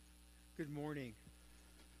Good morning.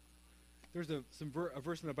 There's a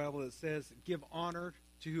verse in the Bible that says, "Give honor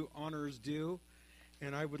to who honor is due,"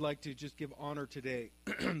 and I would like to just give honor today.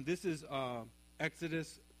 This is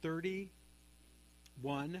Exodus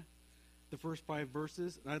 31, the first 5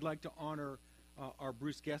 verses, and I'd like to honor our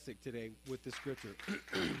Bruce Gessick today with this scripture.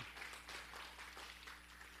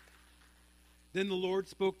 Then the Lord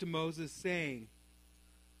spoke to Moses, saying,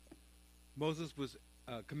 Moses was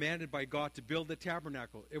commanded by God to build the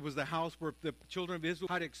tabernacle. It was the house where the children of Israel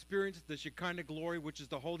had experienced the Shekinah glory, which is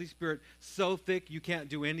the Holy Spirit, so thick you can't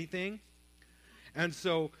do anything. And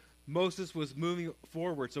so Moses was moving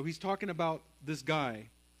forward. So he's talking about this guy.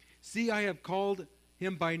 "See, I have called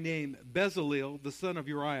him by name, Bezalel, the son of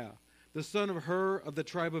Uriah, the son of Hur of the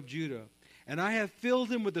tribe of Judah. And I have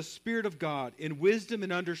filled him with the Spirit of God, in wisdom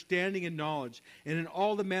and understanding and knowledge, and in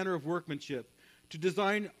all the manner of workmanship, to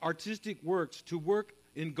design artistic works, to work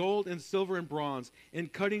in gold and silver and bronze, in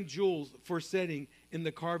cutting jewels for setting, in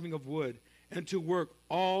the carving of wood, and to work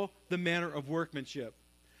all the manner of workmanship."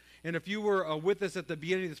 And if you were with us at the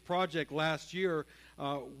beginning of this project last year,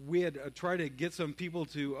 we had tried to get some people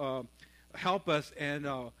to help us, and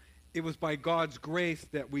it was by God's grace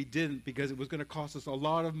that we didn't, because it was going to cost us a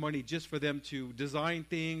lot of money just for them to design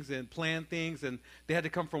things and plan things, and they had to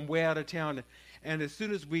come from way out of town. And as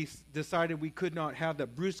soon as we decided we could not have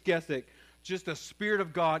that, Bruce Gessick, just the Spirit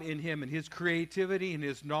of God in him and his creativity and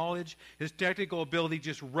his knowledge, his technical ability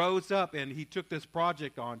just rose up, and he took this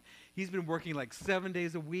project on. He's been working like 7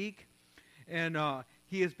 days a week, and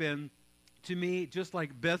he has been, to me, just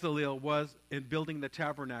like Bezalel was in building the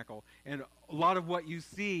tabernacle. And a lot of what you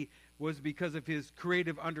see was because of his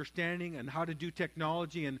creative understanding and how to do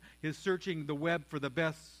technology, and his searching the web for the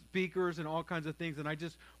best speakers and all kinds of things. And I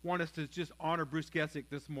just want us to just honor Bruce Gessick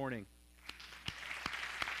this morning.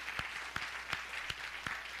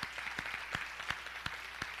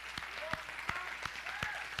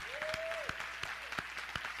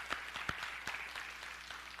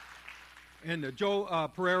 And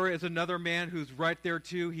Joe Pereira is another man who's right there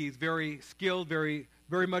too. He's very skilled, very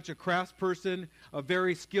much a craftsperson,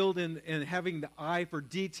 very skilled in having the eye for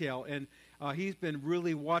detail. And he's been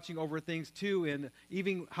really watching over things too, and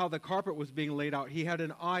even how the carpet was being laid out. He had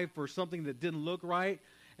an eye for something that didn't look right,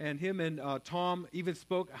 and him and Tom even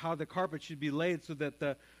spoke how the carpet should be laid so that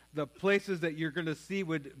the places that you're going to see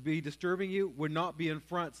would be disturbing you would not be in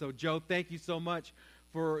front. So Joe, thank you so much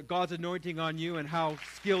for God's anointing on you and how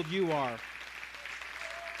skilled you are.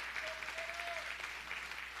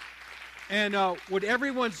 And would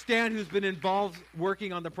everyone stand who's been involved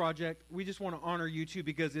working on the project? We just want to honor you too,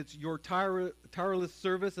 because it's your tireless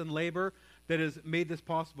service and labor that has made this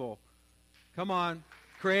possible. Come on,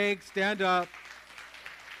 Craig, stand up.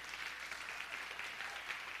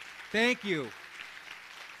 Thank you.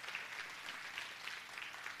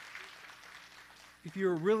 If you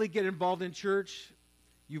really get involved in church,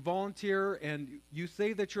 you volunteer and you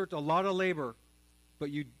save the church a lot of labor,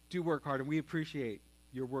 but you do work hard, and we appreciate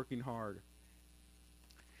you're working hard.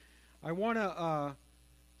 I want to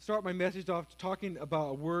start my message off talking about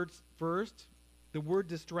a word first, the word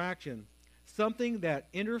distraction, something that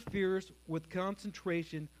interferes with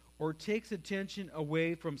concentration or takes attention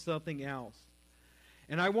away from something else.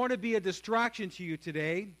 And I want to be a distraction to you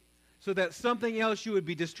today, so that something else you would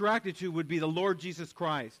be distracted to would be the Lord Jesus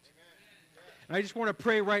Christ. And I just want to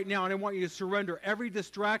pray right now, and I want you to surrender every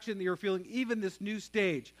distraction that you're feeling, even this new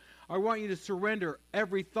stage. I want you to surrender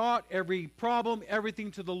every thought, every problem,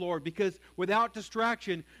 everything to the Lord, because without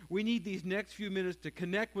distraction, we need these next few minutes to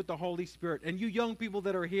connect with the Holy Spirit. And you young people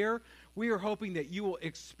that are here, we are hoping that you will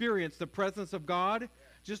experience the presence of God,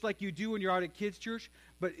 just like you do when you're out at kids' church,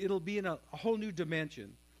 but it'll be in a whole new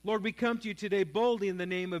dimension. Lord, we come to you today boldly in the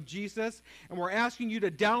name of Jesus, and we're asking you to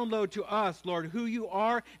download to us, Lord, who you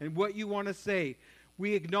are and what you want to say.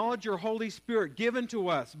 We acknowledge your Holy Spirit given to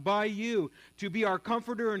us by you to be our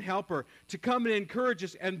comforter and helper, to come and encourage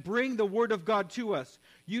us and bring the word of God to us.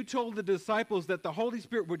 You told the disciples that the Holy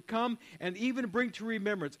Spirit would come and even bring to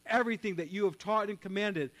remembrance everything that you have taught and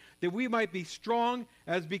commanded, that we might be strong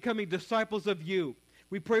as becoming disciples of you.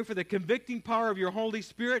 We pray for the convicting power of your Holy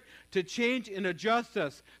Spirit to change and adjust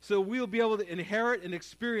us, so we'll be able to inherit and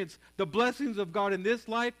experience the blessings of God in this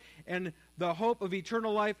life and the hope of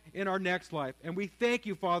eternal life in our next life. And we thank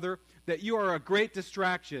you, Father, that you are a great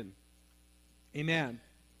distraction. Amen.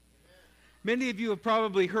 Many of you have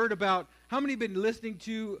probably heard about, how many have been listening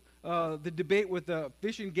to the debate with the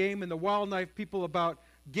Fish and Game and the wildlife people about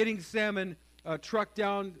getting salmon trucked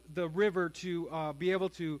down the river to be able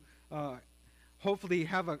to hopefully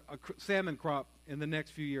have a salmon crop in the next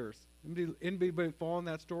few years? Anybody following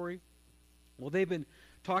that story? Well, they've been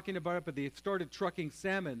talking about it, but they started trucking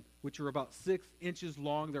salmon, which are about 6 inches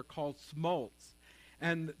long. They're called smolts.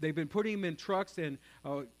 And they've been putting them in trucks and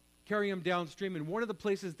carrying them downstream. And one of the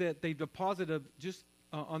places that they deposited just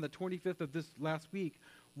on the 25th of this last week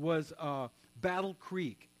was Battle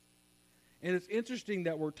Creek. And it's interesting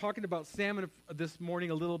that we're talking about salmon this morning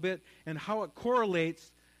a little bit and how it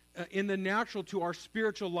correlates in the natural to our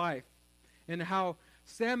spiritual life, and how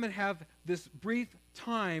salmon have this brief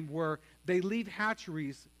time where they leave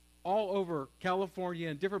hatcheries all over California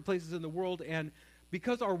and different places in the world, and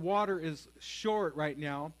because our water is short right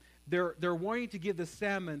now, they're wanting to give the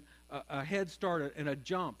salmon a head start and a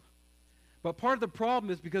jump. But part of the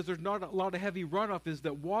problem is because there's not a lot of heavy runoff is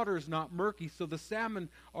that water is not murky, so the salmon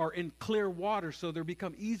are in clear water, so they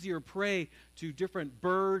become easier prey to different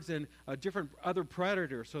birds and different other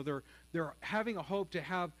predators. So they're having a hope to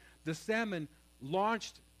have the salmon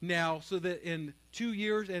launched now so that in 2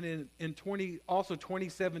 years and in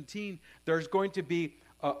 2017, there's going to be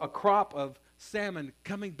a crop of salmon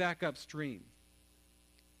coming back upstream.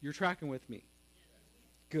 You're tracking with me?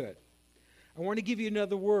 Good. I want to give you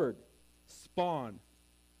another word. Spawn.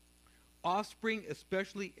 Offspring,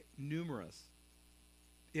 especially numerous,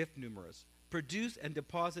 if numerous, produce and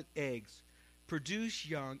deposit eggs, produce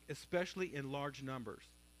young, especially in large numbers.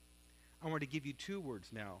 I want to give you 2 words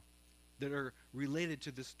now that are related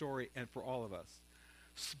to this story and for all of us.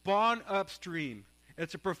 Spawn upstream.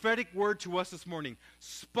 It's a prophetic word to us this morning.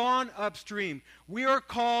 Spawn upstream. We are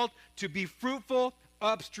called to be fruitful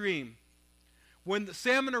upstream. When the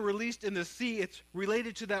salmon are released in the sea, it's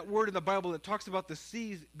related to that word in the Bible that talks about the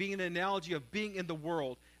seas being an analogy of being in the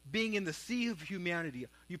world, being in the sea of humanity.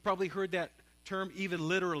 You've probably heard that term even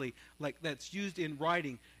literally, like that's used in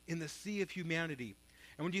writing, in the sea of humanity.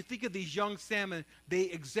 And when you think of these young salmon, they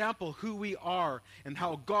example who we are and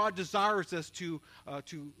how God desires us to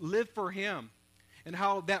live for Him. And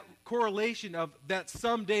how that correlation of that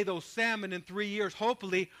someday those salmon in 3 years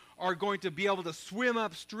hopefully are going to be able to swim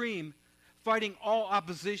upstream fighting all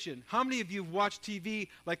opposition. How many of you have watched TV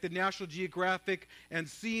like the National Geographic and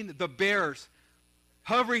seen the bears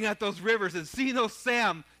hovering at those rivers and seeing those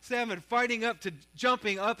salmon fighting up to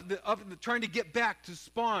jumping up trying to get back to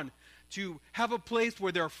spawn, to have a place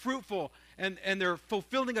where they're fruitful and they're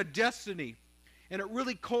fulfilling a destiny? And it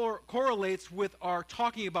really correlates with our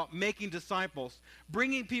talking about making disciples,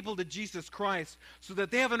 bringing people to Jesus Christ so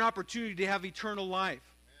that they have an opportunity to have eternal life.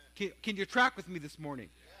 Can you track with me this morning?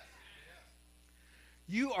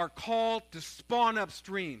 You are called to spawn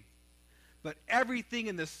upstream. But everything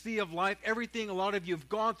in the sea of life, everything a lot of you have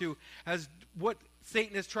gone through, what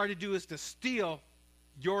Satan has tried to do is to steal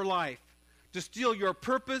your life, to steal your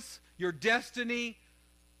purpose, your destiny,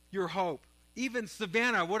 your hope. Even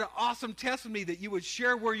Savannah, what an awesome testimony that you would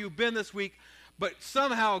share where you've been this week, but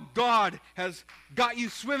somehow God has got you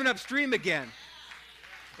swimming upstream again.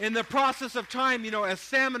 In the process of time, as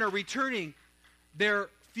salmon are returning, they're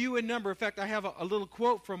few in number. In fact, I have a little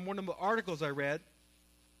quote from one of the articles I read.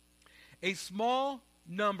 A small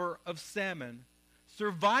number of salmon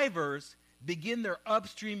survivors begin their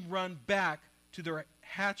upstream run back to their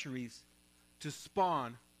hatcheries to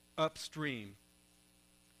spawn upstream.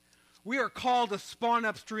 We are called to spawn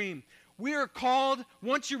upstream. We are called,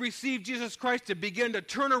 once you receive Jesus Christ, to begin to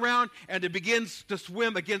turn around and to begin to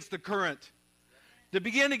swim against the current. To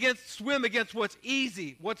begin swim against what's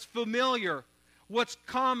easy, what's familiar, what's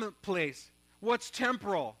commonplace, what's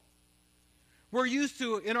temporal. We're used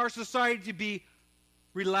to, in our society, to be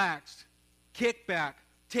relaxed, kick back,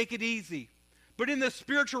 take it easy. But in the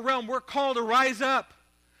spiritual realm, we're called to rise up.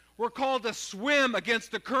 We're called to swim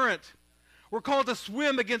against the current. We're called to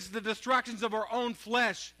swim against the distractions of our own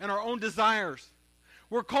flesh and our own desires.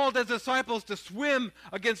 We're called as disciples to swim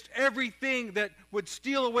against everything that would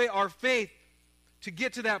steal away our faith, to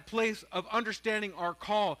get to that place of understanding our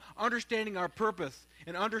call, understanding our purpose,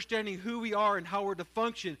 and understanding who we are and how we're to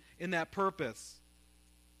function in that purpose.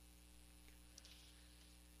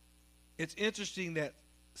 It's interesting that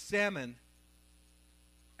salmon,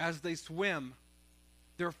 as they swim,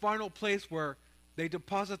 their final place where they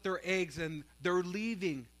deposit their eggs and they're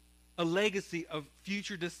leaving a legacy of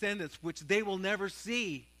future descendants, which they will never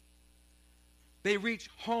see. They reach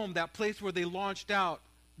home, that place where they launched out,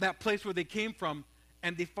 that place where they came from,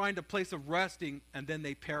 and they find a place of resting, and then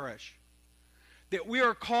they perish. That we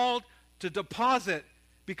are called to deposit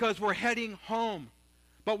because we're heading home.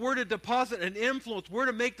 But we're to deposit an influence. We're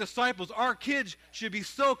to make disciples. Our kids should be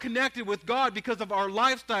so connected with God because of our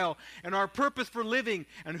lifestyle and our purpose for living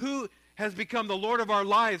and who has become the Lord of our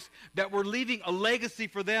lives, that we're leaving a legacy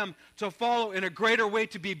for them to follow in a greater way,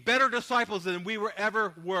 to be better disciples than we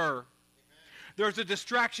ever were. Amen. There's a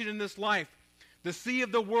distraction in this life. The sea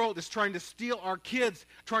of the world is trying to steal our kids,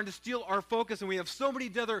 trying to steal our focus, and we have so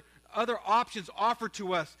many other options offered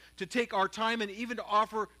to us to take our time and even to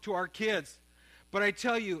offer to our kids. But I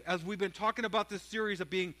tell you, as we've been talking about this series of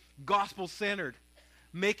being gospel-centered,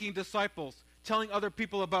 making disciples, telling other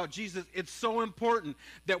people about Jesus, it's so important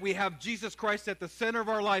that we have Jesus Christ at the center of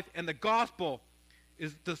our life, and the gospel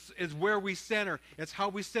is where we center. It's how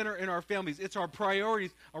we center in our families. It's our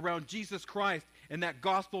priorities around Jesus Christ and that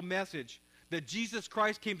gospel message, that Jesus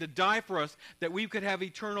Christ came to die for us, that we could have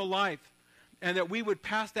eternal life, and that we would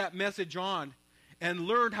pass that message on and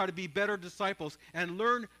learn how to be better disciples and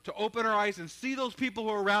learn to open our eyes and see those people who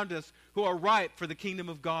are around us who are ripe for the kingdom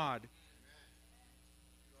of God.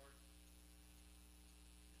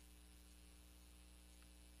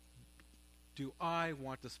 Do I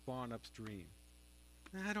want to spawn upstream?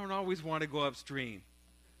 I don't always want to go upstream.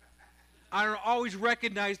 I don't always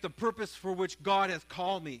recognize the purpose for which God has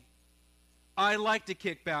called me. I like to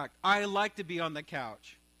kick back. I like to be on the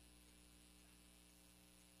couch.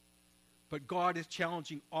 But God is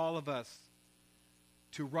challenging all of us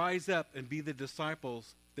to rise up and be the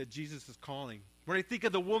disciples that Jesus is calling. When I think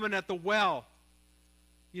of the woman at the well,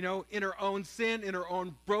 in her own sin, in her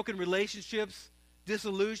own broken relationships,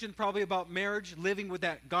 disillusioned probably about marriage, living with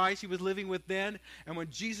that guy she was living with then, and when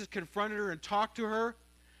Jesus confronted her and talked to her,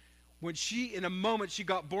 when in a moment, she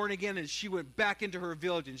got born again and she went back into her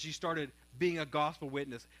village and she started being a gospel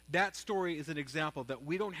witness. That story is an example that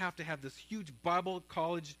we don't have to have this huge Bible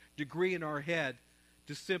college degree in our head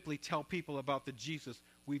to simply tell people about the Jesus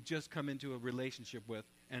we've just come into a relationship with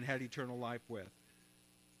and had eternal life with.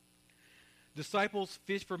 Disciples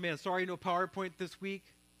fish for men. Sorry, no PowerPoint this week.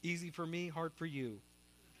 Easy for me, hard for you.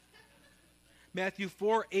 Matthew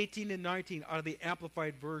 4:18 and 19 out of the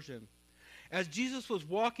Amplified Version. As Jesus was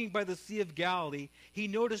walking by the Sea of Galilee, he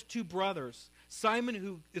noticed two brothers, Simon,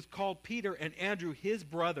 who is called Peter, and Andrew, his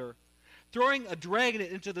brother, throwing a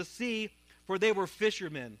dragnet into the sea, for they were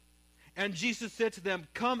fishermen. And Jesus said to them,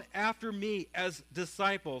 "Come after me as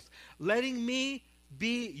disciples, letting me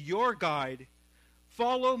be your guide.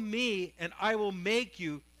 Follow me, and I will make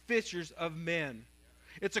you fishers of men."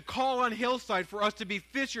 It's a call on Hillside for us to be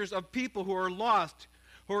fishers of people who are lost,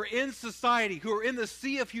 who are in society, who are in the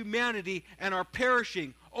sea of humanity and are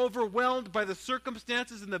perishing, overwhelmed by the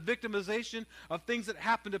circumstances and the victimization of things that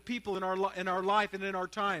happen to people in our life and in our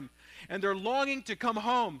time. And they're longing to come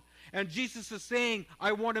home. And Jesus is saying,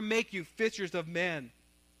 I want to make you fishers of men.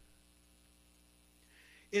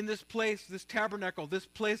 In this place, this tabernacle, this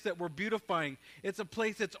place that we're beautifying, it's a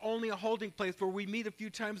place that's only a holding place where we meet a few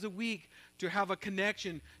times a week to have a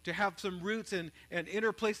connection, to have some roots and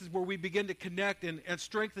inner places where we begin to connect and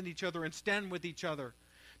strengthen each other and stand with each other.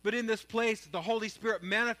 But in this place, the Holy Spirit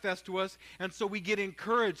manifests to us, and so we get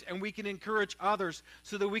encouraged, and we can encourage others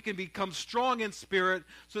so that we can become strong in spirit,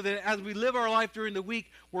 so that as we live our life during the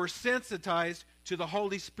week, we're sensitized to the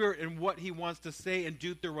Holy Spirit and what He wants to say and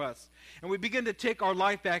do through us. And we begin to take our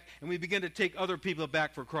life back, and we begin to take other people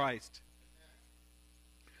back for Christ.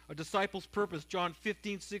 A disciple's purpose, John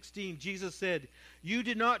 15:16, Jesus said, "You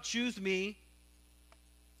did not choose me,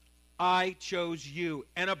 I chose you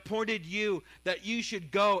and appointed you that you should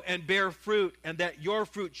go and bear fruit and that your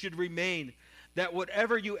fruit should remain, that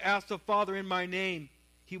whatever you ask the Father in my name,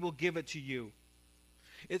 He will give it to you."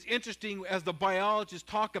 It's interesting as the biologists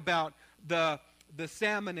talk about the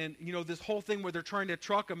salmon and, this whole thing where they're trying to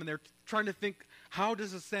truck them and they're trying to think, how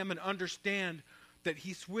does a salmon understand that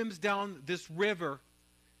he swims down this river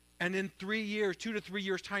and in 2 to 3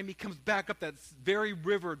 years time, he comes back up that very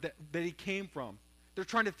river that he came from. They're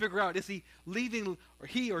trying to figure out, is he leaving, or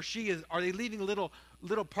he or she are they leaving little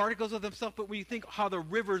particles of themselves? But when you think how the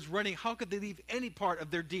river is running, how could they leave any part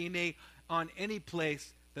of their DNA on any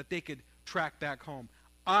place that they could track back home?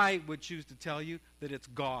 I would choose to tell you that it's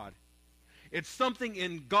God. It's something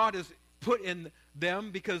in God is put in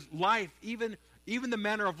them, because life, even the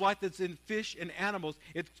manner of life that's in fish and animals,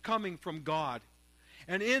 it's coming from God.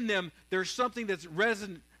 And in them, there's something that's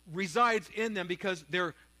resides in them because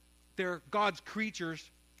they're God's creatures,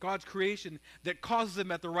 God's creation, that causes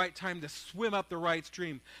them at the right time to swim up the right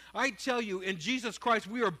stream. I tell you, in Jesus Christ,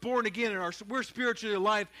 we are born again and we're spiritually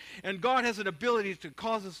alive, and God has an ability to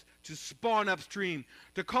cause us to spawn upstream,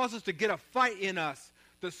 to cause us to get a fight in us,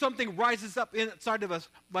 that something rises up inside of us,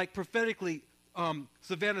 like prophetically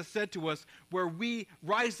Savannah said to us, where we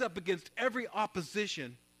rise up against every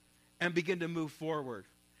opposition and begin to move forward.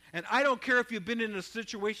 And I don't care if you've been in a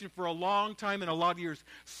situation for a long time and a lot of years,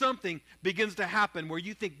 something begins to happen where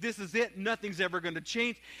you think this is it, nothing's ever going to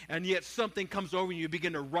change, and yet something comes over you. You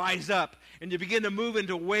begin to rise up, and you begin to move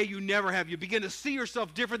into a way you never have. You begin to see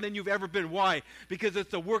yourself different than you've ever been. Why? Because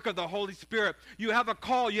it's the work of the Holy Spirit. You have a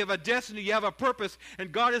call, you have a destiny, you have a purpose,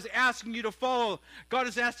 and God is asking you to follow. God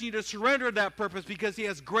is asking you to surrender that purpose because He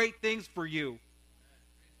has great things for you.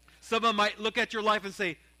 Someone might look at your life and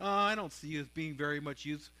say, I don't see you as being very much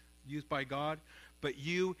used by God, but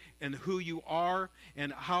you and who you are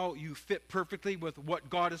and how you fit perfectly with what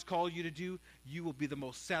God has called you to do, you will be the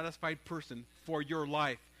most satisfied person for your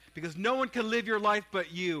life, because no one can live your life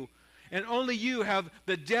but you, and only you have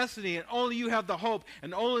the destiny, and only you have the hope,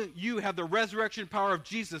 and only you have the resurrection power of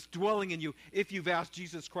Jesus dwelling in you if you've asked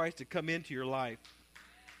Jesus Christ to come into your life.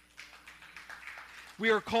 We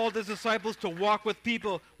are called as disciples to walk with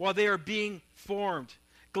people while they are being formed.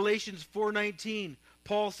 Galatians 4:19,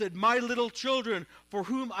 Paul said, "My little children, for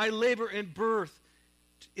whom I labor in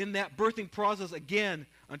that birthing process again,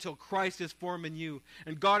 until Christ is formed in you."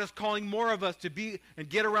 And God is calling more of us to be and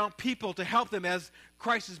get around people to help them as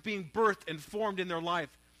Christ is being birthed and formed in their life,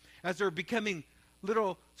 as they're becoming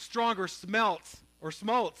little stronger smolts,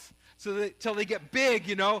 till they get big,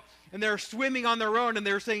 and they're swimming on their own, and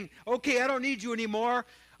they're saying, okay, I don't need you anymore.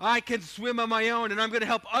 I can swim on my own, and I'm going to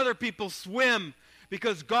help other people swim.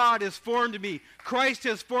 Because God has formed me. Christ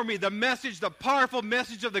has formed me. The powerful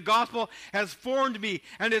message of the gospel has formed me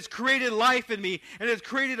and has created life in me and has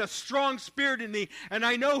created a strong spirit in me. And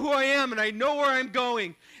I know who I am and I know where I'm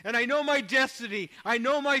going. And I know my destiny. I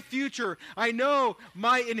know my future. I know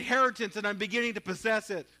my inheritance, and I'm beginning to possess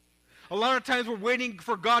it. A lot of times we're waiting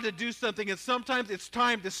for God to do something, and sometimes it's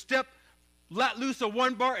time to let loose of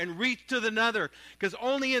one bar and reach to the another, because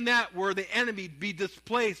only in that will the enemy be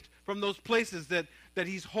displaced from those places that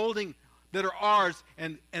he's holding, that are ours,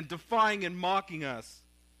 and defying and mocking us.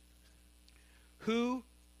 Who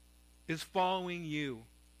is following you?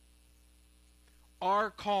 Our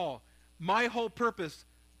call, my whole purpose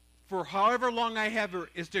for however long I have here,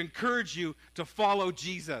 is to encourage you to follow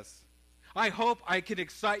Jesus. I hope I can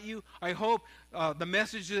excite you. I hope the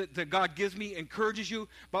message that God gives me encourages you.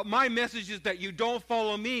 But my message is that you don't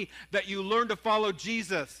follow me, that you learn to follow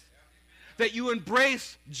Jesus. That you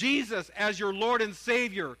embrace Jesus as your Lord and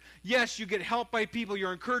Savior. Yes, you get helped by people.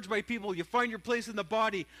 You're encouraged by people. You find your place in the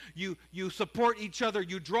body. You support each other.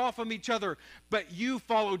 You draw from each other. But you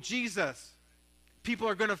follow Jesus. People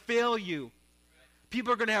are going to fail you.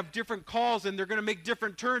 People are going to have different calls, and they're going to make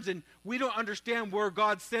different turns, and we don't understand where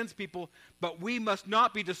God sends people, but we must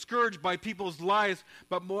not be discouraged by people's lives,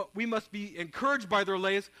 but we must be encouraged by their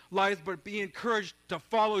lives, but be encouraged to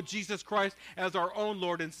follow Jesus Christ as our own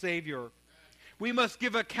Lord and Savior. We must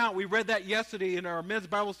give account. We read that yesterday in our men's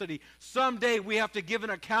Bible study. Someday we have to give an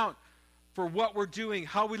account for what we're doing,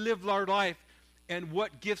 how we live our life, and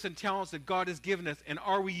what gifts and talents that God has given us, and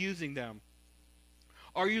are we using them?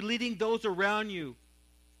 Are you leading those around you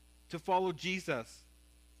to follow Jesus?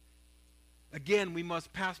 Again, we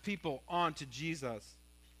must pass people on to Jesus.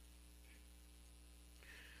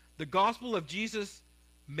 The gospel of Jesus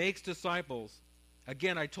makes disciples.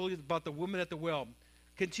 Again, I told you about the woman at the well.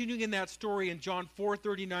 Continuing in that story in John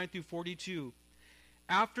 4:39 through 42.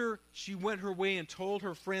 After she went her way and told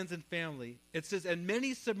her friends and family, it says, and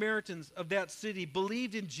many Samaritans of that city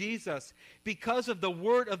believed in Jesus because of the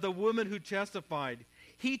word of the woman who testified,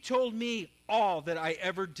 "He told me all that I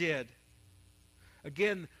ever did."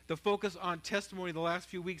 Again, the focus on testimony the last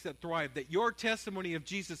few weeks at Thrive, that your testimony of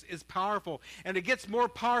Jesus is powerful, and it gets more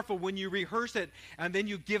powerful when you rehearse it and then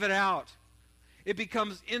you give it out. It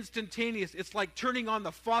becomes instantaneous. It's like turning on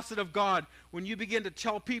the faucet of God. When you begin to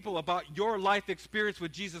tell people about your life experience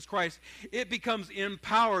with Jesus Christ, it becomes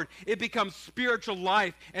empowered. It becomes spiritual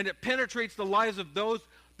life, and it penetrates the lives of those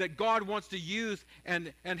that God wants to use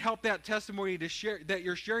and help that testimony to share that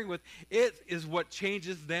you're sharing with. It is what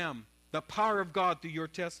changes them. The power of God through your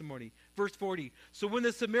testimony. Verse 40. So when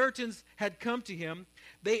the Samaritans had come to him,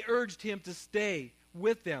 they urged him to stay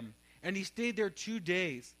with them, and he stayed there 2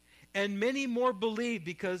 days. And many more believed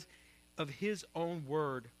because of his own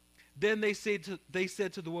word. Then they said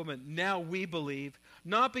to the woman, now we believe,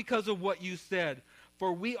 not because of what you said,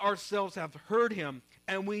 for we ourselves have heard him,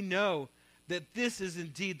 and we know that this is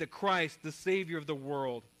indeed the Christ, the Savior of the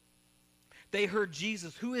world. They heard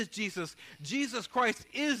Jesus. Who is Jesus? Jesus Christ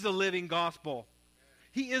is the living gospel.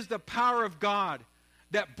 He is the power of God.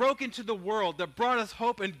 that broke into the world, that brought us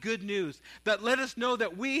hope and good news, that let us know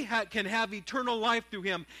that we can have eternal life through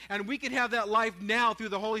him, and we can have that life now through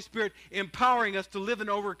the Holy Spirit, empowering us to live an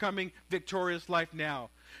overcoming, victorious life now,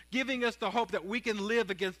 giving us the hope that we can live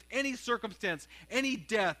against any circumstance, any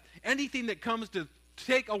death, anything that comes to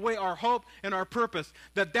take away our hope and our purpose,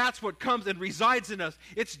 that's what comes and resides in us.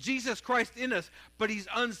 It's Jesus Christ in us, but he's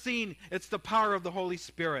unseen. It's the power of the Holy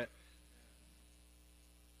Spirit.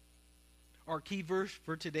 Our key verse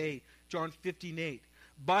for today, John 15:8.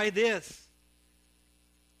 By this,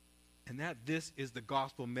 and this is the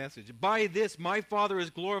gospel message. By this my Father is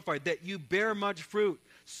glorified, that you bear much fruit,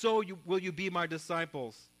 so will you be my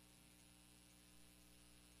disciples.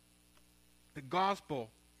 The gospel,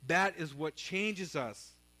 that is what changes us.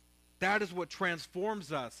 That is what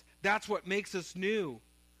transforms us. That's what makes us new.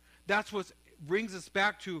 That's what brings us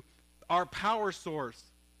back to our power source.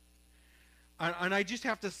 And I just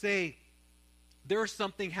have to say, there's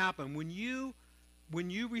something happened. When you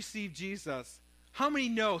received Jesus, how many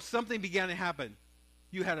know something began to happen?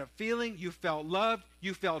 You had a feeling, you felt loved,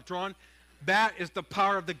 you felt drawn. That is the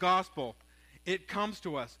power of the gospel. It comes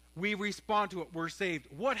to us. We respond to it. We're saved.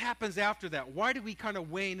 What happens after that? Why do we kind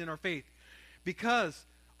of wane in our faith? Because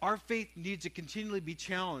our faith needs to continually be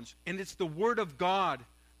challenged. And it's the Word of God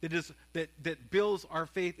that builds our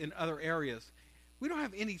faith in other areas. We don't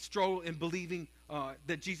have any struggle in believing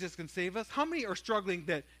that Jesus can save us. How many are struggling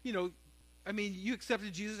that, you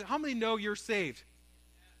accepted Jesus. How many know you're saved?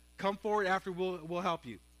 Come forward after, we'll help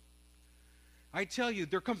you. I tell you,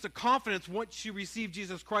 there comes a confidence once you receive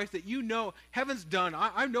Jesus Christ that you know heaven's done.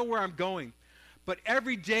 I know where I'm going. But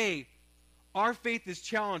every day, our faith is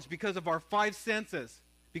challenged because of our five senses,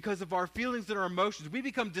 because of our feelings and our emotions. We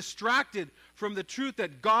become distracted from the truth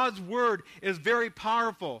that God's Word is very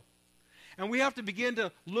powerful. And we have to begin to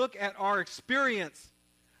look at our experience,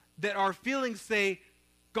 that our feelings say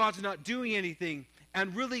God's not doing anything,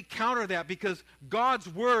 and really counter that, because God's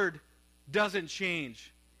Word doesn't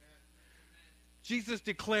change. Jesus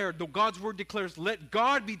declared, God's Word declares, let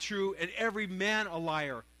God be true and every man a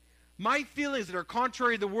liar. My feelings that are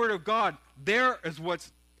contrary to the Word of God, there is what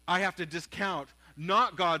I have to discount,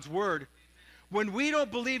 not God's Word. When we don't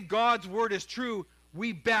believe God's Word is true,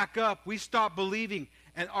 we back up, we stop believing,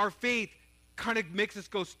 and our faith kind of makes us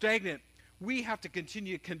go stagnant. We have to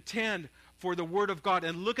continue to contend for the Word of God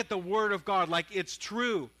and look at the Word of God like it's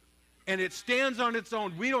true, and it stands on its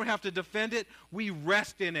own. We don't have to defend it, we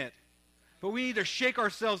rest in it. But we need to shake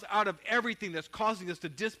ourselves out of everything that's causing us to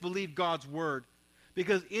disbelieve God's Word.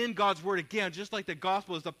 Because in God's Word, again, just like the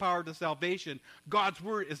gospel is the power to salvation, God's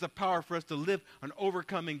Word is the power for us to live an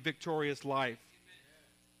overcoming, victorious life.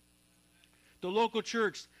 The local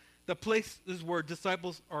church, the places where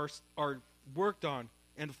disciples are worked on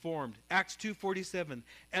and formed. Acts 2:47.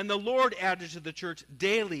 And the Lord added to the church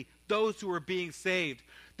daily those who were being saved.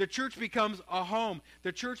 The church becomes a home.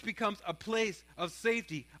 The church becomes a place of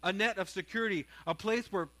safety, a net of security, a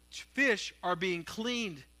place where fish are being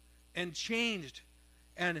cleaned and changed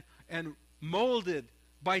and molded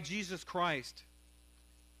by Jesus Christ.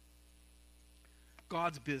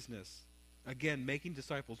 God's business. Again, making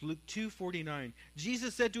disciples. Luke 2:49.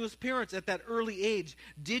 Jesus said to his parents at that early age,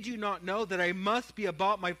 did you not know that I must be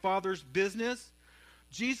about my Father's business?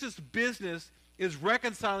 Jesus' business is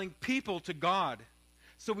reconciling people to God.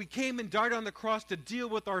 So he came and died on the cross to deal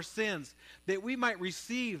with our sins, that we might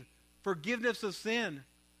receive forgiveness of sin,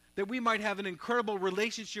 that we might have an incredible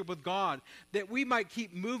relationship with God, that we might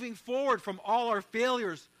keep moving forward from all our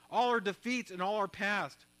failures, all our defeats, and all our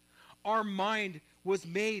past. Our mind was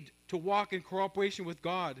made to walk in cooperation with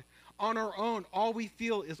God. On our own, all we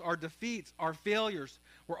feel is our defeats, our failures.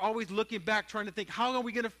 We're always looking back, trying to think, how are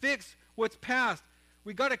we going to fix what's past?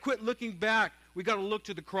 We got to quit looking back. We got to look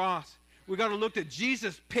to the cross. We got to look that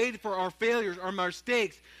Jesus paid for our failures, our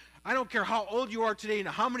mistakes. I don't care how old you are today and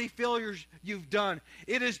how many failures you've done.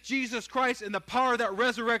 It is Jesus Christ and the power of that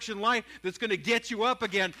resurrection life that's going to get you up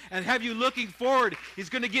again and have you looking forward. He's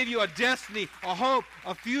going to give you a destiny, a hope,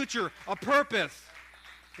 a future, a purpose.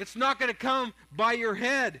 It's not going to come by your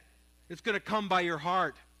head. It's going to come by your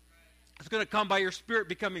heart. It's going to come by your spirit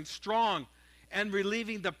becoming strong and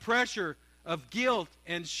relieving the pressure of guilt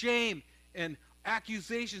and shame and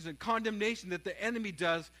accusations and condemnation that the enemy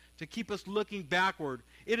does to keep us looking backward.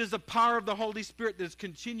 It is the power of the Holy Spirit that is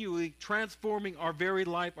continually transforming our very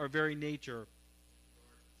life, our very nature.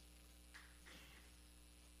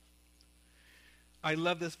 I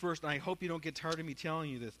love this verse, and I hope you don't get tired of me telling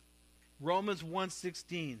you this. Romans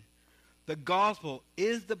 1:16. The gospel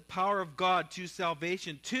is the power of God to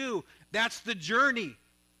salvation. That's the journey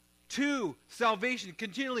to salvation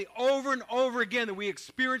continually over and over again, that we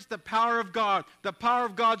experience the power of God, the power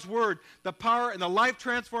of God's word, the power and the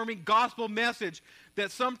life-transforming gospel message,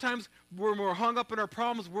 that sometimes when we're hung up in our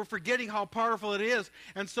problems, we're forgetting how powerful it is.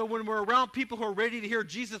 And so when we're around people who are ready to hear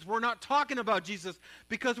Jesus, we're not talking about Jesus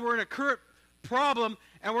because we're in a current problem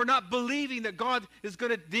and we're not believing that God is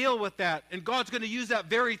going to deal with that and God's going to use that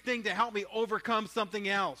very thing to help me overcome something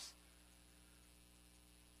else.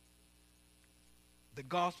 The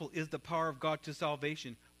gospel is the power of God to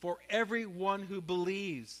salvation for everyone who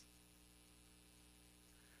believes.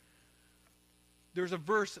 There's a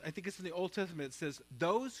verse, I think it's in the Old Testament, it says,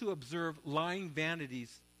 those who observe lying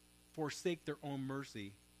vanities forsake their own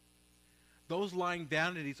mercy. Those lying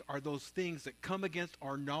vanities are those things that come against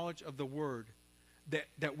our knowledge of the Word,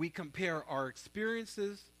 that we compare our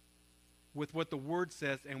experiences with what the Word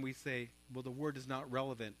says, and we say, well, the Word is not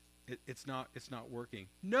relevant. It's not working.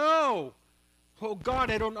 No! Oh, God,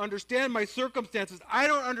 I don't understand my circumstances. I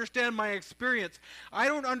don't understand my experience. I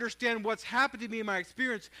don't understand what's happened to me in my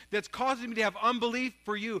experience that's causing me to have unbelief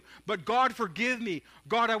for you. But God, forgive me.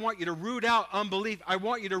 God, I want you to root out unbelief. I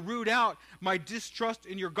want you to root out my distrust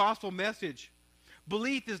in your gospel message.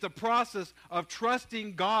 Belief is the process of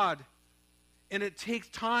trusting God, and it takes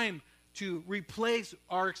time to replace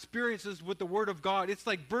our experiences with the Word of God. It's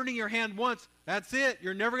like burning your hand once. That's it.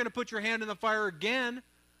 You're never going to put your hand in the fire again.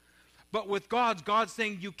 But with God's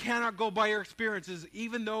saying you cannot go by your experiences,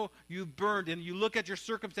 even though you've burned, and you look at your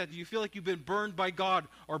circumstances, you feel like you've been burned by God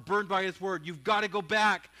or burned by His Word. You've got to go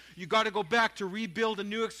back. You've got to go back to rebuild a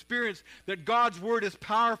new experience, that God's Word is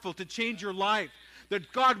powerful to change your life,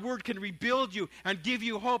 that God's Word can rebuild you and give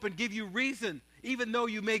you hope and give you reason. Even though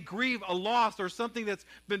you may grieve a loss or something that's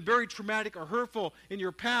been very traumatic or hurtful in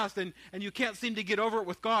your past, and you can't seem to get over it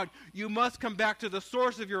with God, you must come back to the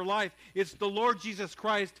source of your life. It's the Lord Jesus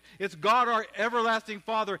Christ. It's God, our everlasting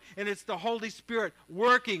Father, and it's the Holy Spirit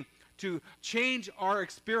working to change our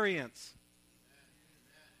experience.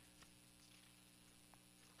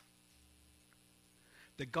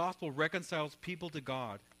 The gospel reconciles people to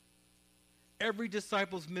God. Every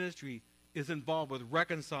disciple's ministry is involved with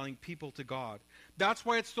reconciling people to God. That's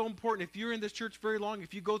why it's so important. If you're in this church very long,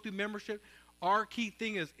 if you go through membership, our key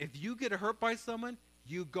thing is if you get hurt by someone,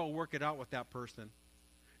 you go work it out with that person.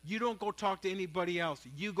 You don't go talk to anybody else.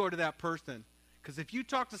 You go to that person. Because if you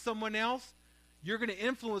talk to someone else, you're going to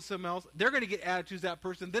influence someone else. They're going to get attitudes to that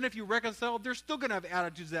person. Then if you reconcile, they're still going to have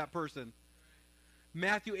attitudes to that person.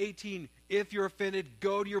 Matthew 18, if you're offended,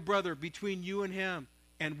 go to your brother between you and him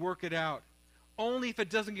and work it out. Only if it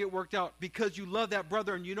doesn't get worked out, because you love that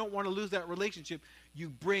brother and you don't want to lose that relationship, you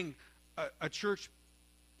bring a church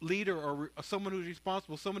leader or someone who's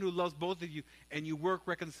responsible, someone who loves both of you, and you work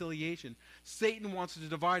reconciliation. Satan wants to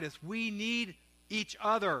divide us. We need each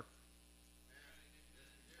other.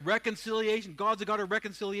 Reconciliation. God's a God of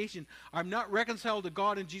reconciliation. I'm not reconciled to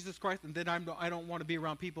God in Jesus Christ, and then I don't want to be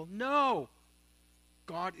around people. No!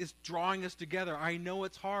 God is drawing us together. I know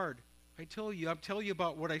it's hard. I'm telling you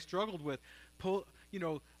about what I struggled with.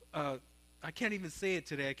 I can't even say it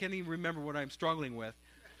today. I can't even remember what I'm struggling with.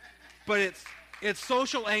 But it's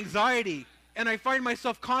social anxiety, and I find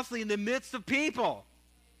myself constantly in the midst of people.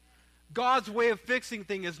 God's way of fixing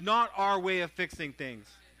things is not our way of fixing things.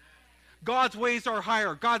 God's ways are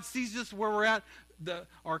higher. God sees us where we're at.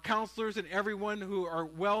 Our counselors and everyone who are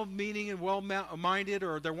well-meaning and well-minded,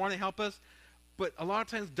 or they want to help us, but a lot of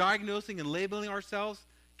times diagnosing and labeling ourselves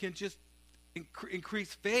can just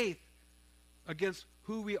increase faith against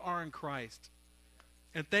who we are in Christ.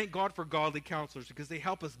 And thank God for godly counselors, because they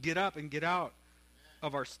help us get up and get out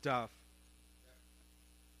of our stuff.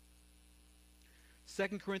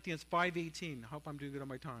 2 Corinthians 5:18. I hope I'm doing good on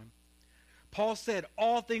my time. Paul said,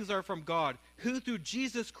 all things are from God, who through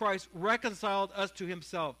Jesus Christ reconciled us to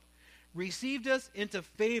himself, received us into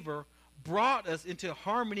favor, brought us into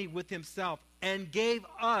harmony with himself, and gave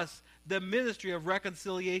us the ministry of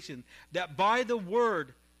reconciliation, that by the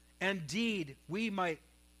word and deed we might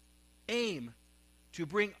aim to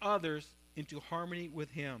bring others into harmony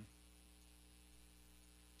with him.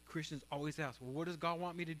 Christians always ask, well, what does God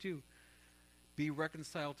want me to do? Be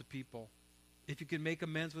reconciled to people. If you can make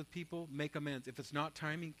amends with people, make amends. If it's not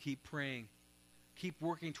timing, keep praying. Keep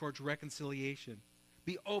working towards reconciliation.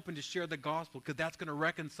 Be open to share the gospel, because that's going to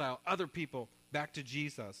reconcile other people back to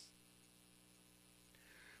Jesus.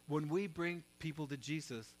 When we bring people to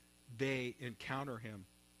Jesus, they encounter him.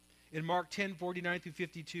 In Mark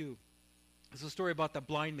 10:49-52, it's a story about the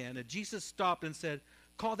blind man. And Jesus stopped and said,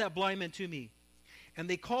 call that blind man to me. And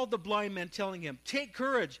they called the blind man, telling him, take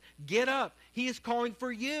courage, get up. He is calling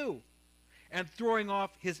for you. And throwing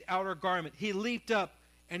off his outer garment, he leaped up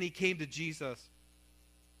and he came to Jesus.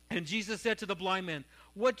 And Jesus said to the blind man,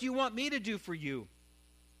 "What do you want me to do for you?"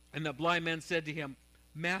 And the blind man said to him,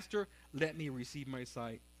 "Master, let me receive my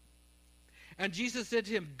sight." And Jesus said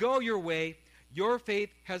to him, "Go your way. Your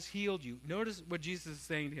faith has healed you." Notice what Jesus is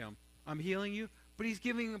saying to him. I'm healing you, but he's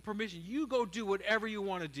giving him permission. You go do whatever you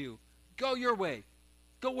want to do. Go your way.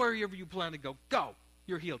 Go wherever you plan to go. Go.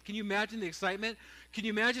 You're healed. Can you imagine the excitement? Can you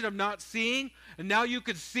imagine him not seeing, and now you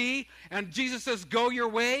could see, and Jesus says, "Go your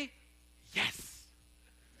way"? Yes.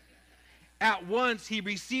 At once he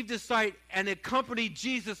received his sight and accompanied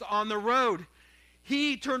Jesus on the road.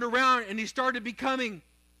 He turned around and he started becoming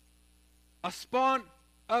a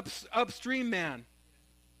upstream man.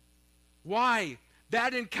 Why?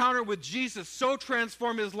 That encounter with Jesus so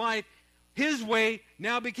transformed his life. His way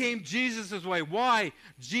now became Jesus' way. Why?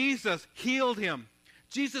 Jesus healed him.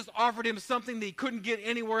 Jesus offered him something that he couldn't get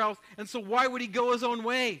anywhere else. And so why would he go his own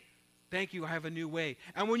way? Thank you, I have a new way.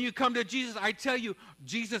 And when you come to Jesus, I tell you,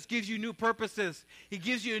 Jesus gives you new purposes. He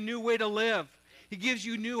gives you a new way to live. He gives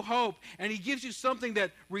you new hope. And he gives you something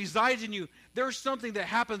that resides in you. There's something that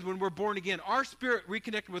happens when we're born again. Our spirit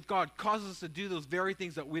reconnected with God causes us to do those very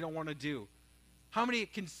things that we don't want to do. How many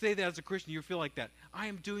can say that as a Christian? You feel like that. I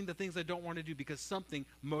am doing the things I don't want to do because something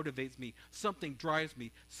motivates me. Something drives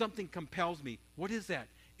me. Something compels me. What is that?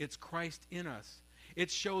 It's Christ in us.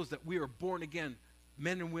 It shows that we are born again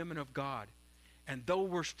men and women of God. And though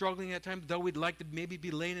we're struggling at times, though we'd like to maybe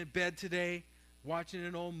be laying in bed today, watching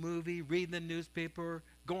an old movie, reading the newspaper,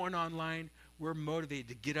 going online, we're motivated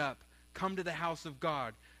to get up, come to the house of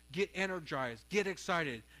God, get energized, get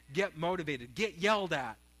excited, get motivated, get yelled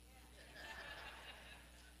at.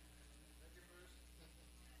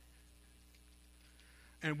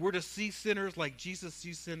 And we're to see sinners like Jesus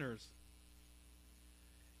sees sinners.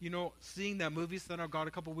 You know, seeing that movie, Son of God,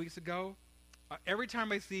 a couple weeks ago, every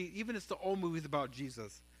time I see, even it's the old movies about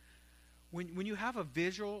Jesus, when you have a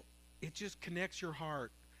visual, it just connects your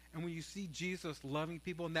heart. And when you see Jesus loving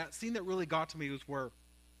people, and that scene that really got to me was where,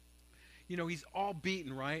 you know, he's all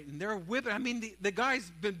beaten, right? And they're whipping. I mean, the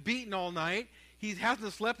guy's been beaten all night. He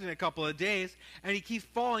hasn't slept in a couple of days, and he keeps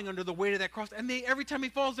falling under the weight of that cross. And every time he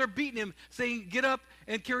falls, they're beating him, saying, "Get up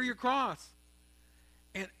and carry your cross."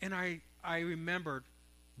 And I remembered,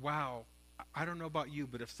 wow, I don't know about you,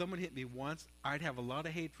 but if someone hit me once, I'd have a lot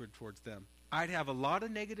of hatred towards them. I'd have a lot of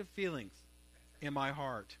negative feelings in my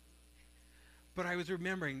heart. But I was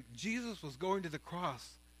remembering Jesus was going to the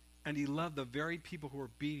cross, and he loved the very people who were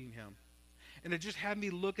beating him. And it just had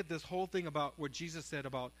me look at this whole thing about what Jesus said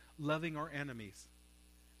about loving our enemies,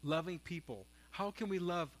 loving people. How can we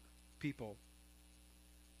love people?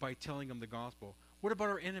 By telling them the gospel. What about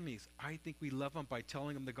our enemies? I think we love them by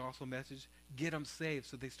telling them the gospel message, get them saved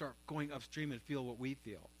so they start going upstream and feel what we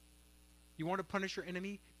feel. You want to punish your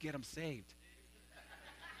enemy? Get them saved.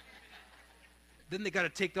 Then they got to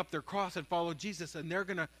take up their cross and follow Jesus, and they're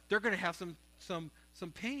gonna have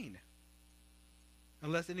some pain.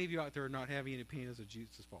 Unless any of you out there are not having any pain as a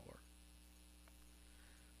Jesus follower.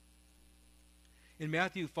 In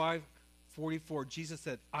Matthew 5:44, Jesus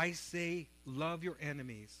said, "I say, love your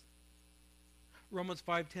enemies." Romans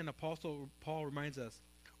 5:10, Apostle Paul reminds us,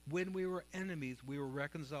 when we were enemies, we were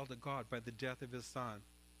reconciled to God by the death of his Son.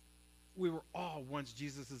 We were all once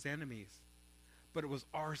Jesus' enemies, but it was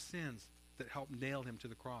our sins that helped nail him to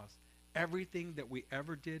the cross. Everything that we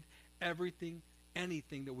ever did,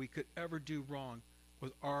 anything that we could ever do wrong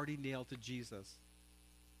was already nailed to Jesus.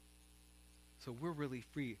 So we're really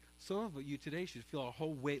free. Some of you today should feel a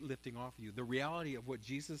whole weight lifting off of you. The reality of what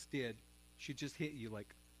Jesus did should just hit you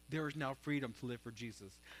like, there is now freedom to live for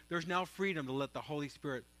Jesus. There's now freedom to let the Holy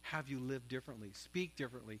Spirit have you live differently, speak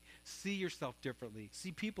differently, see yourself differently,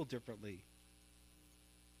 see people differently.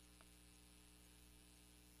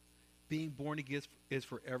 Being born again is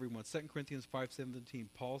for everyone. 2 Corinthians 5:17,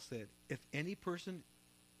 Paul said, if any person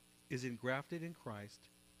is engrafted in Christ,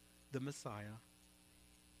 the Messiah,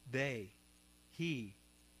 he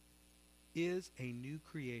is a new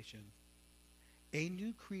creation, a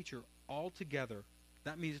new creature altogether.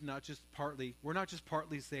 That means we're not just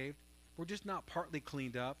partly saved. We're just not partly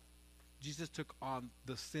cleaned up. Jesus took on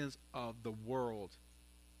the sins of the world.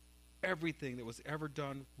 Everything that was ever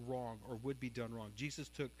done wrong or would be done wrong. Jesus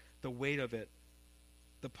took the weight of it,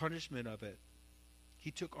 the punishment of it. He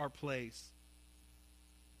took our place.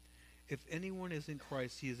 If anyone is in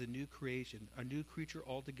Christ, he is a new creation, a new creature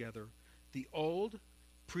altogether. The old,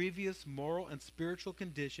 previous moral and spiritual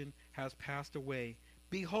condition has passed away.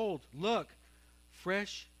 Behold, look,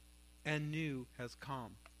 fresh and new has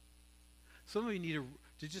come. Some of you need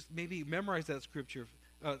to just maybe memorize that scripture,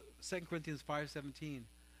 2 Corinthians 5:17,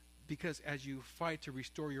 because as you fight to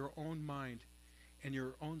restore your own mind and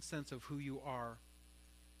your own sense of who you are,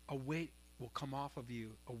 a weight will come off of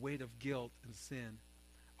you, a weight of guilt and sin,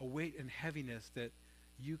 a weight and heaviness that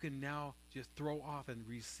you can now just throw off and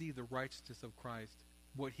receive the righteousness of Christ,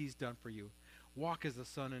 what he's done for you. Walk as a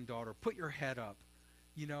son and daughter. Put your head up.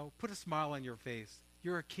 Put a smile on your face.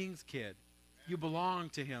 You're a king's kid. You belong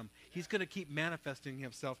to him. He's going to keep manifesting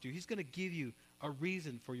himself to you. He's going to give you a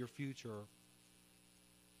reason for your future.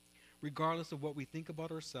 Regardless of what we think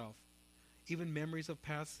about ourselves, even memories of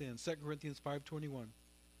past sins. 2 Corinthians 5:21.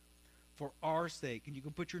 For our sake, and you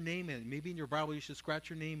can put your name in. Maybe in your Bible you should scratch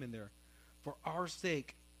your name in there. For our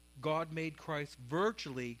sake, God made Christ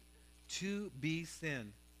virtually to be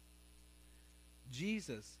sin.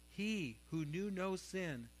 Jesus, he who knew no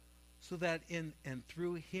sin, so that in and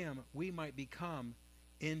through him we might become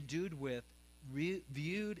endued with,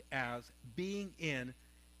 viewed as, being in,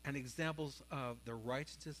 and examples of the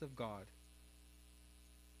righteousness of God.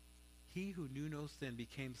 He who knew no sin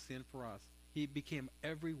became sin for us. He became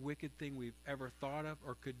every wicked thing we've ever thought of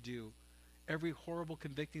or could do. Every horrible,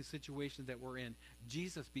 convicting situation that we're in,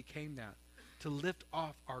 Jesus became that. To lift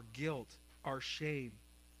off our guilt, our shame.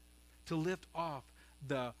 To lift off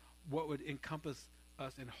what would encompass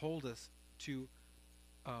us and hold us to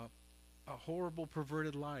a horrible,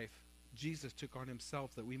 perverted life. Jesus took on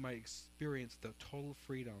himself that we might experience the total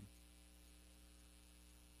freedom.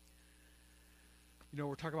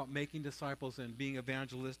 We're talking about making disciples and being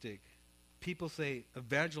evangelistic. People say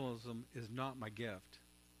evangelism is not my gift.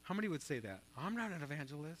 How many would say that? I'm not an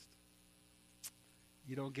evangelist.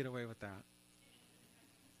 You don't get away with that.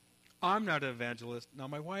 I'm not an evangelist. Now,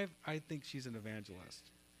 my wife, I think she's an evangelist.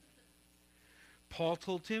 Paul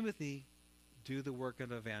told Timothy, do the work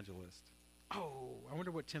of an evangelist. Oh, I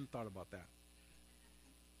wonder what Tim thought about that.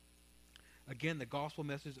 Again, the gospel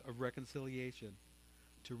message of reconciliation.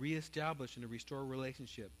 To reestablish and to restore a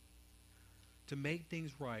relationship. To make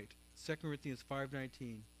things right. 2 Corinthians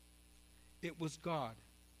 5:19. It was God,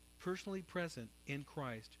 personally present in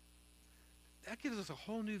Christ. That gives us a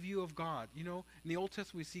whole new view of God. In the Old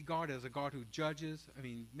Testament we see God as a God who judges.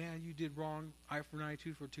 Man, you did wrong, eye for an eye,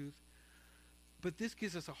 tooth for tooth. But this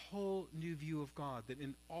gives us a whole new view of God, that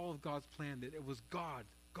in all of God's plan, that it was God,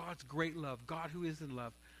 God's great love, God who is in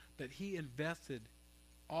love, that he invested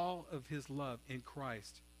all of his love in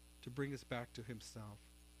Christ to bring us back to himself.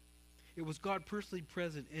 It was God personally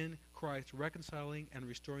present in Christ, reconciling and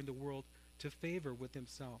restoring the world to favor with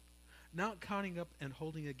himself, not counting up and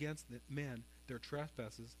holding against men their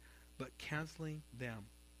trespasses, but canceling them,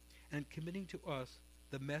 and committing to us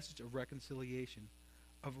the message of reconciliation,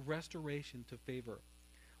 of restoration to favor.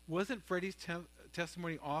 Wasn't Freddie's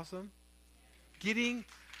testimony awesome? Getting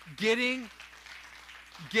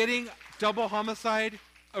double homicide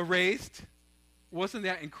erased. Wasn't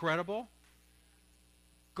that incredible?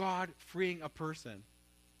 God freeing a person.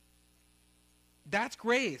 That's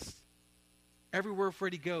grace. Everywhere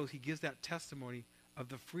Freddie goes, he gives that testimony of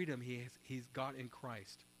the freedom he's got in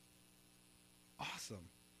Christ. Awesome.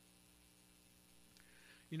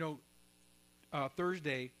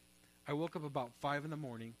 Thursday, I woke up about 5 in the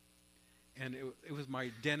morning, and it was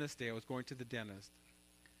my dentist day. I was going to the dentist.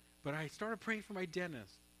 But I started praying for my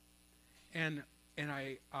dentist. And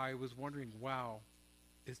I was wondering, wow,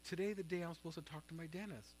 is today the day I'm supposed to talk to my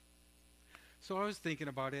dentist? So I was thinking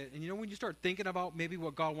about it. And when you start thinking about maybe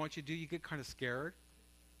what God wants you to do, you get kind of scared.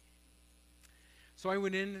 So I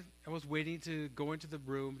went in. I was waiting to go into the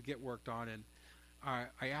room to get worked on. And I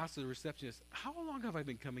asked the receptionist, how long have I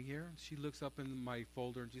been coming here? And she looks up in my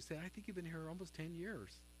folder and she said, I think you've been here almost 10 years.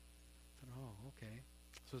 I said, oh, okay.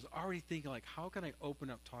 So I was already thinking, how can I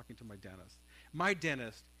open up talking to my dentist? My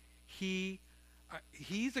dentist, he's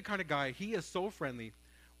the kind of guy, he is so friendly.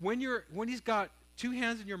 When he's got 2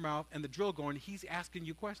 hands in your mouth and the drill going, he's asking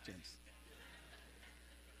you questions.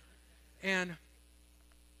 And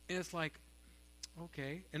it's like,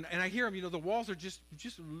 okay. And I hear him, the walls are just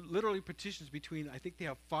literally partitions between, I think they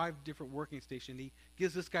have 5 different working stations. He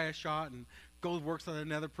gives this guy a shot and goes works on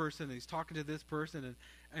another person, and he's talking to this person,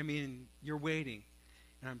 and you're waiting.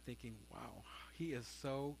 And I'm thinking, wow, he is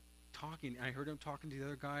so talking. I heard him talking to the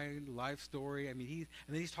other guy, life story. And then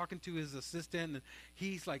he's talking to his assistant, and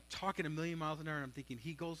he's like talking a million miles an hour. And I'm thinking,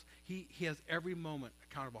 he has every moment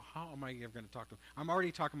accountable. How am I ever going to talk to him? I'm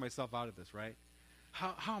already talking myself out of this, right?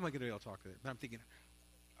 How am I going to be able to talk to him? But I'm thinking,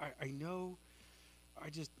 I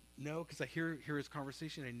just know because I hear his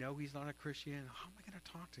conversation. I know he's not a Christian. How am I going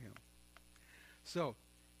to talk to him? So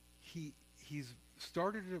he's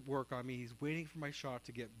started to work on me. He's waiting for my shot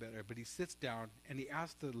to get better, but he sits down and he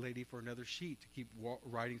asks the lady for another sheet to keep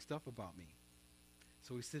writing stuff about me.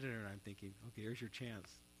 So we sit there and I'm thinking, okay, here's your chance.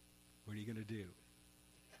 What are you going to do?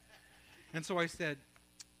 And so I said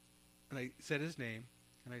his name,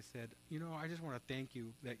 And I said, I just want to thank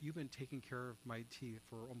you that you've been taking care of my teeth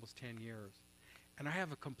for almost 10 years. And I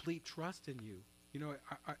have a complete trust in you.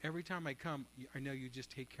 Every time I come, I know you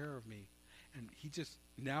just take care of me. And he just,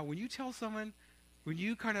 now when you tell someone, when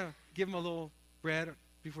you kind of give them a little bread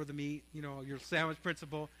before the meat, your sandwich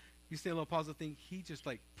principle, you say a little positive thing, he just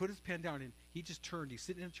like put his pen down and he just turned. He's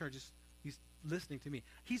sitting in a chair, he's listening to me.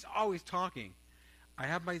 He's always talking. I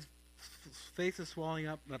have my face is swelling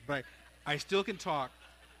up, but I still can talk.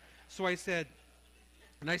 So I said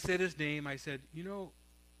his name. I said,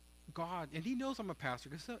 God, and he knows I'm a pastor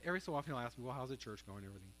because every so often he'll ask me, well, how's the church going and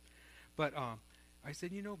everything. But I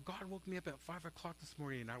said, God woke me up at 5 o'clock this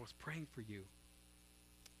morning and I was praying for you.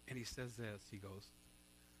 And he says this, he goes,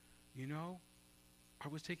 I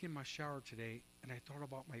was taking my shower today and I thought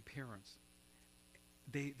about my parents.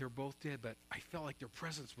 They're both dead, but I felt like their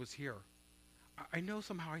presence was here. I know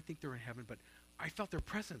somehow I think they're in heaven, but I felt their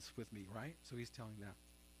presence with me, right? So he's telling that.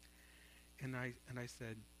 And I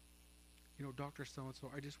said, Dr. So-and-so,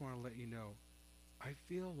 I just want to let you know, I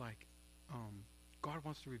feel like God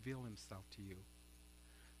wants to reveal himself to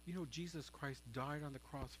you. Jesus Christ died on the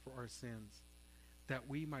cross for our sins, that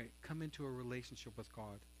we might come into a relationship with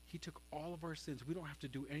God. He took all of our sins. We don't have to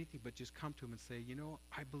do anything but just come to him and say,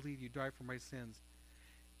 I believe you died for my sins.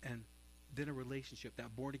 And then a relationship,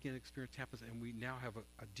 that born-again experience happens, and we now have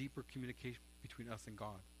a deeper communication between us and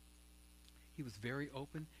God. He was very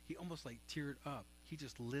open. He almost like teared up. He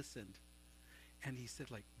just listened. And he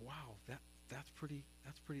said like, wow, that's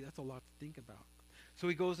a lot to think about. So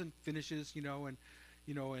he goes and finishes, and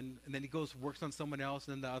then he goes, works on someone else,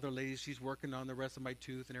 and then the other lady, she's working on the rest of my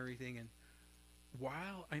tooth and everything. And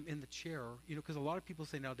while I'm in the chair, because a lot of people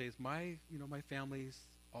say nowadays, my family's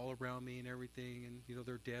all around me and everything, and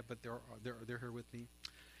they're dead, but they're here with me.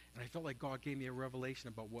 And I felt like God gave me a revelation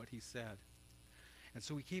about what he said. And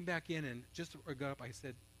so we came back in, and just I got up, I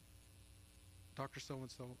said, Dr.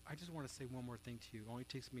 So-and-so, I just want to say one more thing to you. It only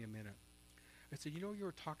takes me a minute. I said, you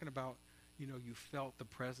were talking about, you felt the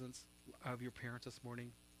presence of your parents this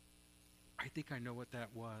morning. I think I know what that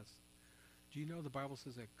was. Do you know the Bible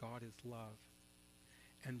says that God is love?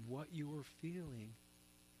 And what you were feeling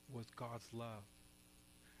was God's love.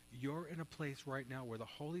 You're in a place right now where the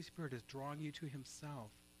Holy Spirit is drawing you to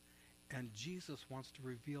himself, and Jesus wants to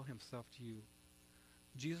reveal himself to you.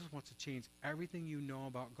 Jesus wants to change everything you know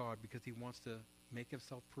about God because he wants to make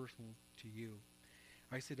himself personal to you.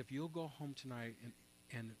 I said, if you'll go home tonight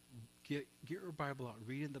and get your Bible out,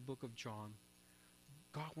 read in the book of John,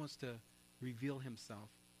 God wants to reveal himself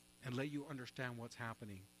and let you understand what's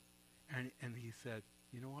happening. And he said,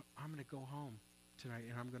 you know what? I'm going to go home tonight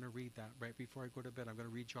and I'm going to read that right before I go to bed. I'm going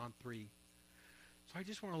to read John 3. So I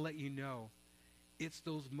just want to let you know, it's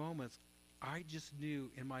those moments I just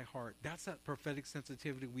knew in my heart. That's that prophetic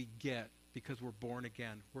sensitivity we get because we're born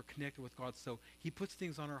again. We're connected with God. So he puts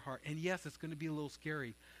things on our heart. And yes, it's going to be a little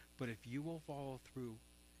scary. But if you will follow through,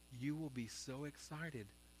 you will be so excited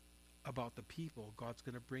about the people God's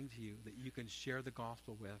going to bring to you that you can share the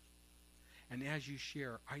gospel with. And as you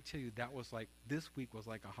share, I tell you, this week was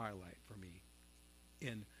like a highlight for me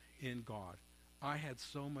in God. I had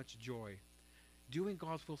so much joy. Doing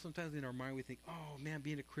God's will, sometimes in our mind we think, oh man,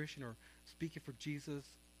 being a Christian or speaking for Jesus,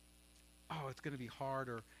 oh, it's going to be hard.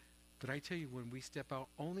 But I tell you, when we step out,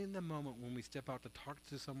 only in the moment when we step out to talk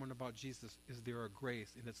to someone about Jesus is there a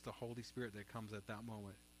grace, and it's the Holy Spirit that comes at that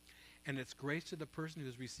moment. And it's grace to the person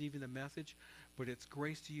who's receiving the message, but it's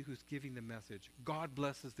grace to you who's giving the message. God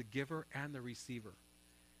blesses the giver and the receiver.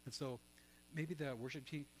 And so maybe the worship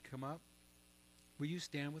team come up. Will you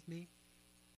stand with me?